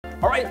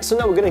Alright, so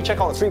now we're going to check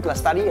out a 3 plus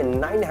study, a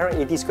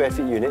 980 square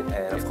feet unit,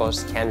 and of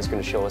course Ken is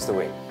going to show us the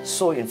way.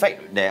 So in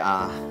fact, there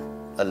are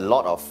a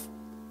lot of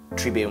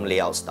 3-bedroom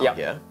layouts down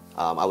here.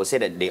 I would say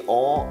that they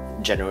all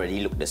generally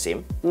look the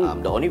same.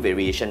 The only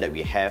variation that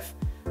we have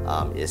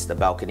is the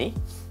balcony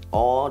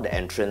or the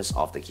entrance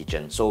of the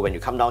kitchen. So when you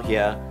come down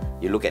here,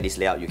 you look at this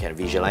layout, you can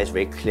visualize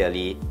very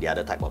clearly the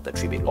other type of the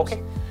 3 bedrooms.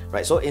 Okay.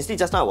 Right, so instead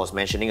just now I was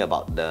mentioning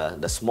about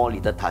the small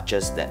little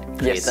touches that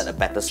created a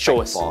better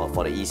spec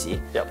for the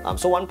EC.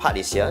 So one part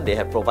is here, they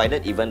have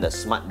provided even the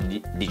smart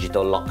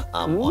digital lock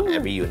on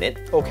every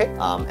unit. Okay.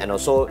 And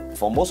also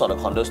for most of the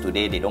condos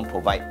today, they don't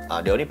provide,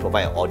 they only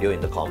provide an audio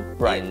intercom.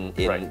 In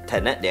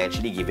Tenet, they're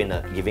actually giving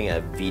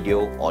a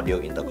video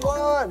audio intercom.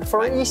 What?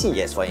 For an EC?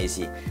 Yes, for an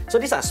EC. So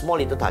these are small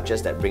little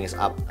touches that brings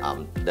up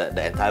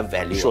the entire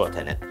value of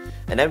Tenet.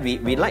 And then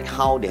we like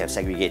how they have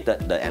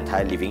segregated the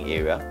entire living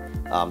area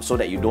so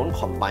that you don't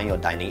combine your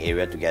dining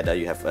area together.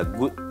 You have a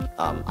good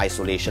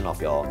isolation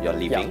of your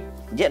living.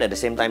 Yet at the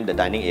same time, the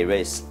dining area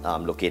is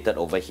located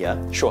over here.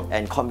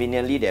 And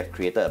conveniently, they have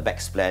created a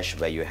backsplash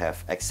where you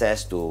have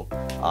access to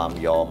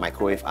your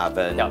microwave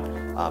oven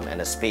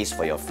and a space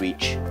for your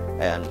fridge.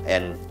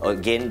 And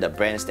again, the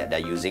brands that they're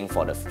using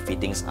for the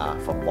fittings are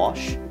from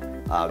Bosch,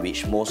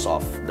 which most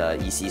of the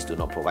ECs do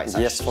not provide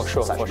such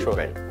good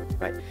brand.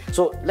 Right.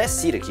 So let's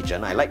see the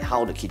kitchen. I like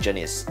how the kitchen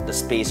is, the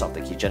space of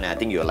the kitchen, and I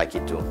think you'll like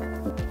it too.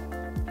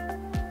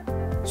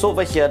 So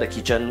over here, the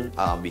kitchen,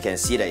 we can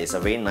see that it's a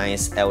very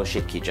nice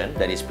L-shaped kitchen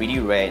that is pretty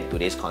rare in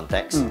today's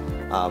context.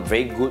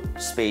 Very good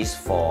space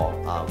for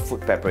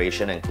food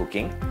preparation and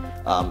cooking.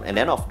 And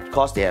then of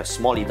course they have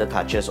small little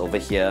touches over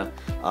here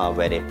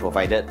where they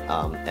provided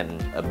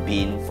a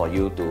bin for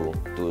you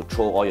to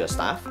throw all your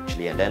stuff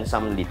actually, and then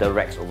some little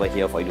racks over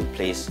here for you to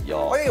place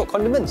your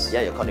condiments.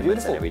 Yeah, your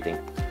condiments and everything.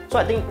 So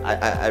I think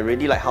I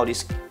really like how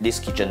this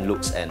kitchen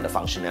looks and the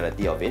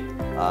functionality of it.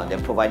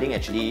 They're providing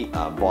actually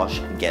Bosch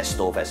gas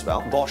stove as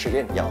well. Bosch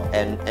again? Yeah.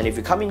 And if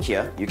you come in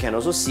here, you can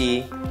also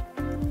see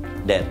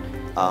that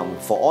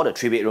for all the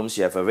 3 bedrooms,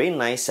 you have a very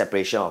nice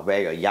separation of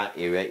where your yard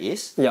area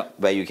is.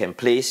 Where you can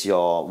place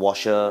your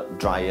washer,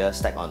 dryer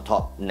stacked on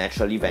top,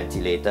 naturally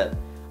ventilated.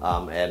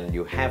 And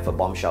you have a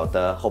home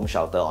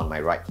shelter on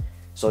my right.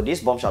 So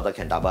this bomb shelter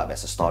can double up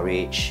as a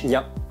storage,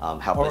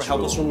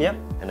 helpless room,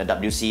 and a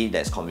WC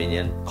that's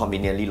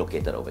conveniently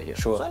located over here.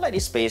 So I like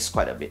this space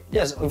quite a bit.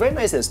 Yes, very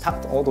nice. It's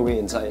tucked all the way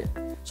inside.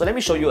 So let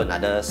me show you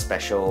another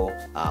special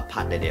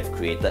part that they've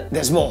created.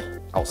 There's more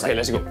outside. Okay,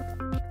 let's go.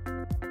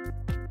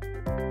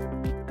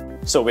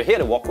 So we're here at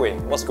the walkway.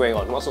 What's going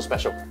on? What's so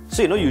special?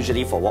 So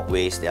usually for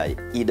walkways, they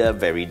are either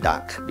very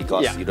dark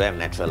because you don't have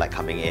natural light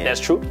coming in. That's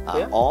true.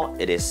 Or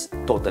it is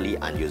totally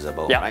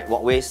unusable. Right?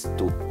 Walkways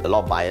to a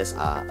lot of buyers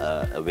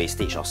are a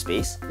wastage of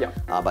space.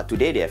 But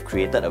today they have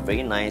created a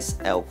very nice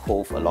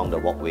alcove along the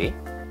walkway.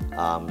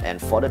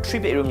 And for the 3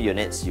 bedroom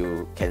units,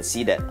 you can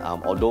see that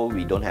although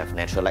we don't have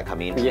natural light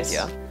coming in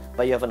here,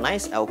 but you have a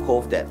nice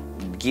alcove that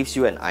gives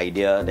you an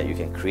idea that you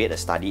can create a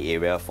study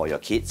area for your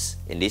kids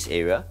in this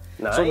area.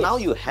 So now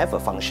you have a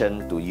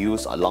function to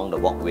use along the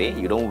walkway.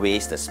 You don't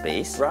waste the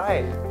space.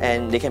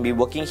 And they can be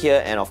working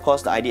here, and of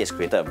course the idea has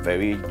created a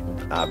very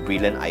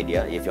brilliant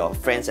idea. If your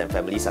friends and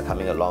families are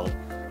coming along,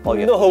 all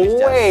you have to do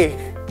is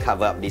just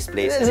cover up this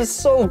place. This is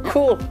so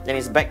cool. And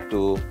it's back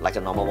to like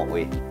a normal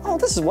walkway. Oh,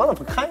 this is one of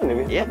a kind.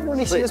 I haven't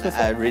really seen this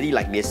before. I really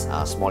like this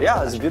small.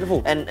 Yeah, it's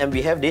beautiful. And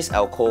we have this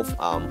alcove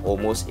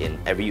almost in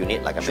every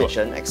unit, like I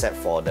mentioned, except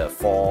for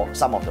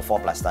some of the 4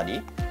 plus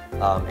study.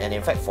 And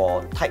in fact,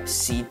 for type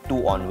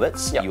C2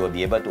 onwards, you will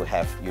be able to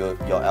have your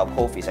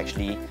alcove is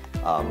actually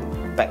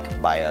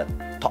backed by a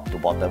top to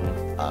bottom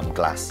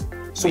glass.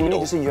 So you need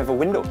to see you have a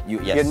window. You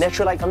have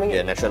natural light coming in.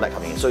 Yeah, natural light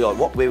coming in. So your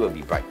walkway will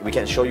be bright. We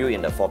can show you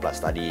in the 4 plus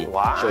study.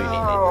 Show you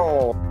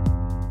later.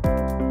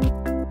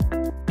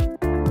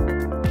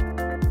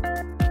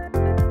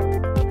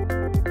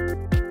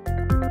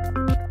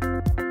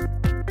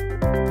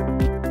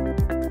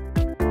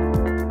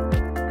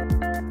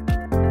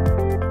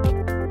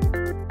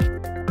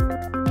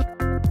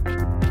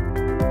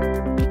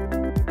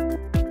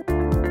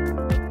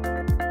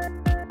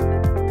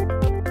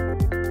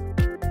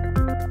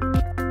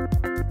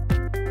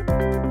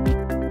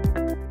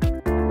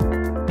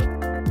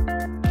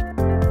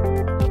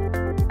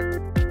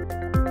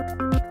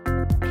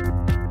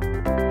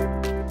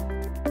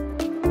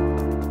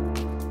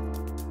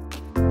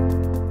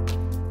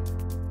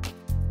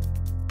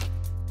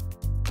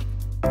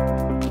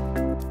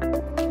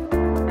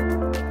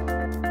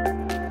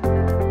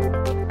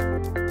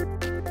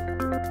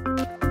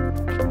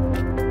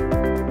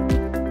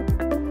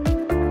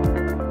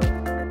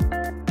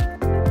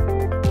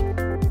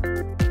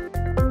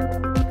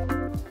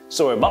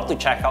 So we're about to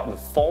check out the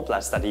 4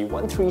 plus study,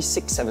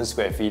 1367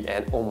 square feet,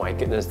 and oh my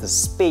goodness, the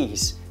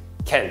space.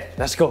 Ken,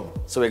 let's go.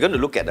 So we're going to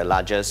look at the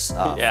largest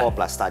 4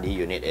 plus study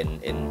unit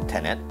in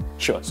Tenet.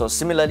 Sure. So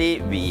similarly,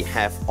 we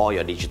have all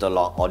your digital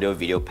lock, audio,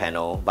 video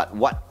panel, but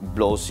what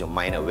blows your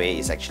mind away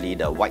is actually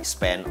the wide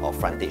span of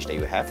frontage that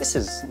you have. This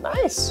is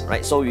nice.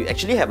 Right, so you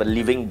actually have a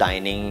living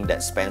dining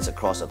that spans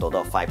across a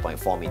total of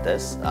 5.4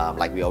 meters.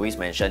 Like we always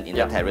mentioned, in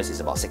the terrace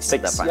is about 6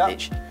 meter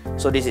frontage.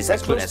 So this is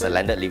as good as a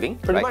landed living.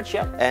 Pretty much,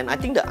 yeah. And I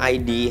think the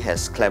ID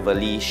has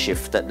cleverly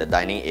shifted the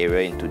dining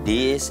area into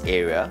this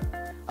area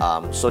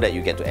so that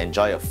you get to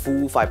enjoy a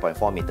full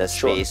 5.4 meter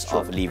space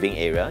of living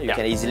area. You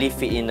can easily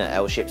fit in an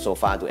L-shaped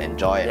sofa to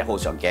enjoy and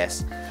host your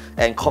guests.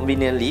 And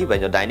conveniently,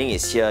 when your dining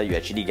is here, you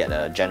actually get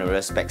a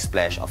generous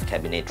backsplash of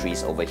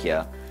cabinetries over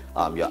here.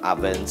 Your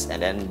ovens,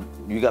 and then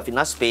you got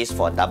enough space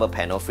for a double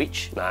panel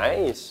fridge.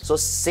 Nice. So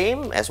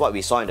same as what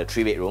we saw in the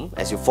 3-bedroom.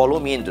 As you follow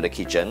me into the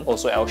kitchen,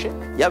 Also L-shape?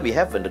 yeah, we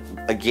have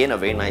again a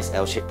very nice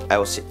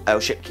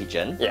L-shaped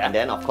kitchen. Yeah. And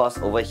then of course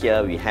over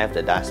here we have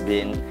the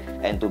dustbin,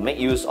 and to make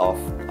use of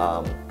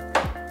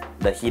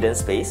the hidden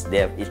space, they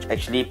have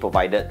actually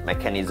provided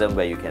mechanism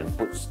where you can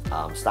put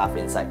stuff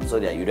inside so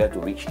that you don't have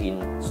to reach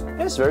in.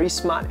 It's very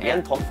smart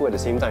and thoughtful at the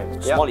same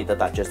time. Small little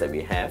touches that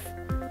we have.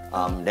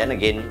 Then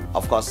again,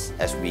 of course,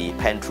 as we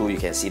pan through, you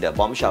can see the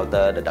bomb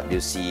shelter, the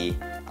WC,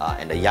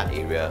 and the yard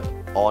area,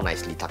 all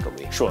nicely tucked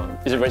away. Sure.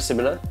 Is it very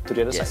similar to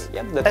the other side?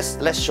 Yeah.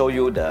 Let's show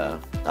you the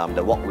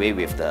walkway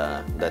with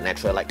the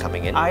natural light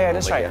coming in. Ah, yeah,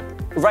 that's right. Here.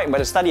 Right, by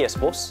the study, I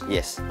suppose?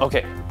 Yes.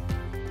 Okay.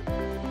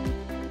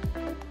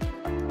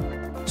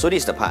 So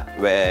this is the part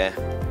where,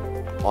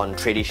 on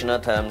traditional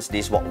terms,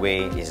 this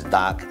walkway is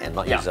dark and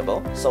not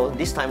usable. So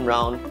this time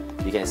round,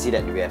 you can see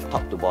that we have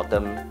top to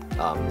bottom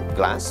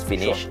glass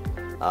finish.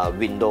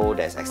 Window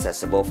that's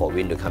accessible for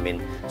wind to come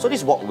in. So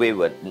this walkway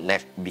would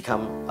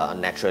become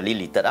naturally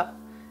lit up,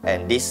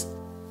 and this,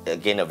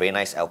 again, a very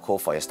nice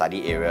alcove for your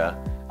study area.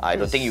 I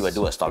don't think you will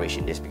do a storage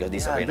in this because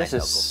this is a very nice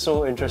alcove. This is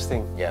so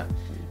interesting. Yeah.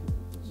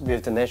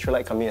 With the natural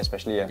light coming,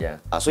 especially. Yeah.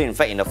 So in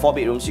fact, in the 4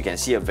 bedrooms, you can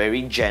see a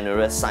very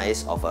generous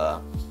size of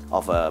a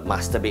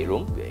master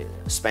bedroom,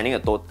 spanning a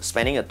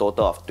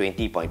total of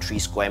 20.3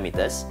 square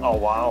meters. Oh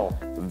wow!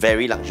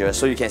 Very luxurious.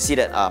 So you can see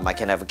that I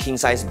can have a king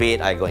size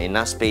bed. I got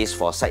enough space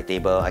for a side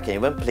table. I can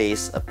even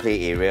place a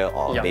play area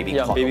or baby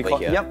cot over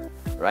here.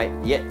 Right.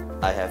 Yet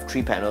I have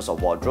 3 panels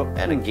of wardrobe,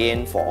 and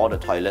again, for all the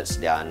toilets,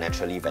 they are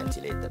naturally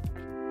ventilated.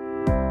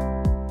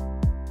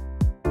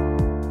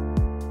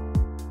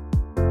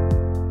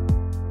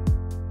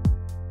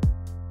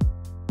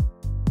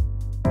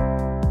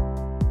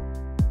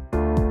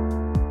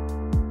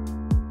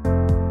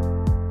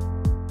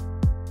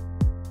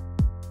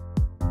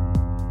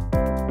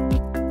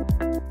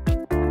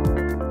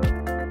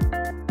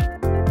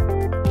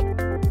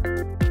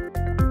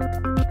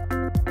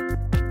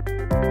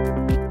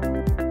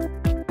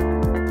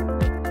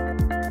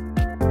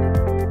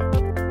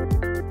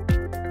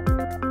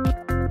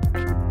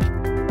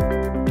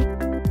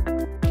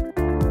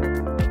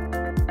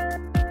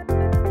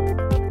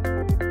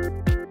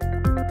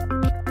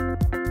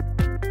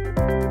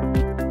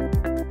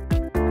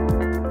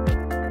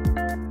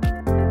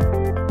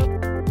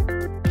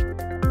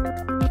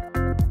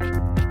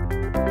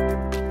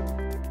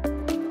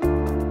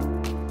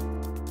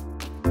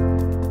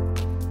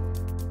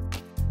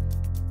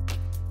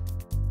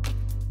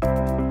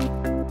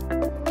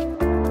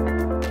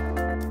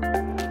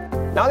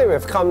 Now that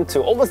we've come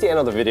to almost the end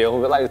of the video,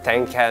 we'd like to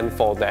thank Ken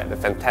for that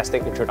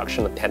fantastic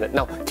introduction of Tenet.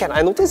 Now, Ken,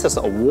 I noticed there's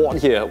an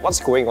award here. What's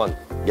going on?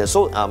 Yeah,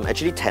 so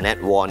actually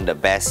Tenet won the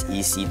Best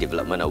EC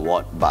Development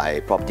Award by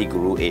Property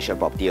Guru Asia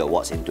Property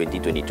Awards in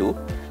 2022,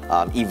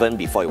 even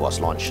before it was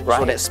launched. Right.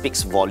 So that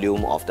speaks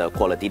volume of the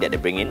quality that they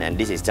bring in, and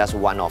this is just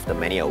one of the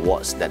many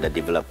awards that the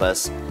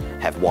developers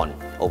have won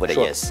over the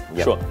years.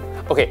 Yep. Sure.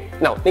 Okay,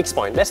 now next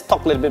point, let's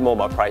talk a little bit more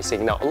about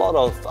pricing. Now, a lot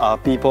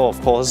of people,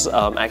 of course,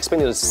 are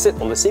expecting to sit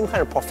on the same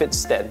kind of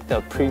profits that the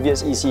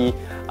previous EC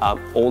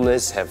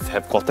owners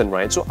have gotten,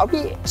 right? So are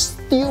we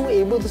still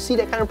able to see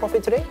that kind of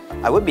profit today?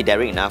 I wouldn't be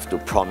daring enough to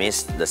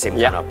promise the same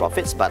kind of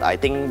profits, but I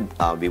think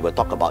we will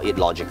talk about it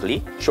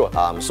logically. Sure.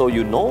 So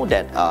you know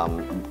that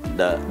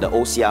the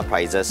OCR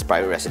prices,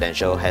 private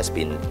residential, has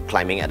been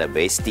climbing at a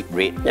very steep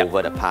rate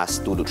over the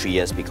past 2 to 3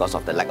 years because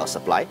of the lack of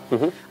supply.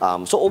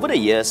 So over the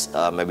years,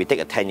 when we take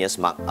a 10 years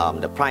mark,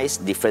 the price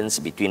difference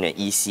between an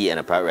EC and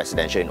a private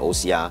residential in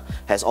OCR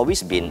has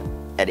always been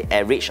at the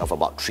average of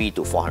about $300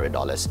 to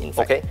 $400 in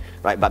fact.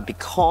 Right, but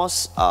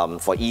because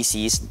for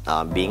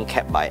ECs being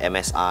capped by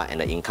MSR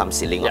and the income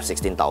ceiling of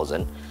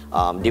 16,000,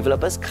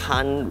 developers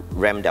can't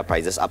ramp their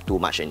prices up too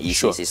much in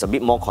ECs. It's a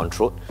bit more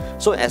controlled.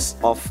 So as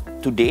of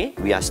today,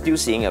 we are still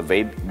seeing a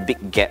very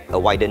big gap, a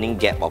widening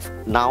gap of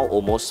now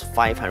almost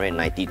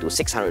 $590 to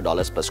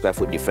 $600 per square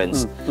foot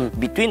difference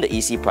between the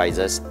EC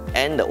prices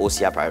and the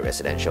OCR private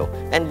residential.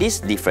 And this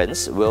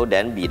difference will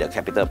then be the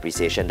capital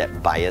appreciation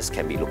that buyers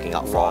can be looking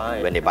out for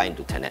when they buy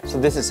into Tenet. So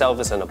this itself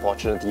is an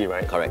opportunity,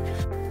 right? Correct.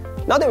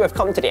 now that we've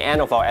come to the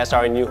end of our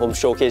SRA New Home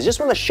Showcase, just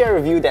want to share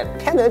with you that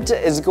Tenet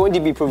is going to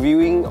be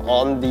previewing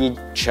on the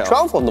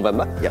 12th of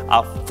November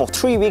for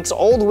 3 weeks,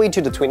 all the way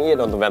to the 28th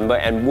of November,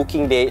 and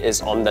booking day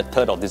is on the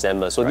 3rd of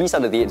December. So these are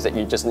the dates that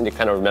you just need to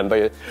kind of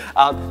remember.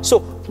 So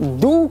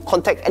do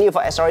contact any of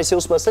our SRA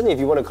salesperson if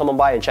you want to come on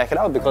by and check it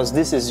out, because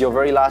this is your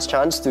very last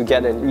chance to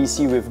get an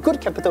EC with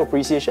good capital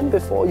appreciation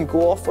before you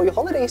go off for your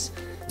holidays.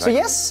 So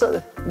yes,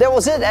 that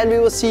was it, and we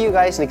will see you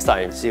guys next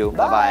time. See you.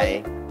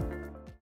 Bye-bye.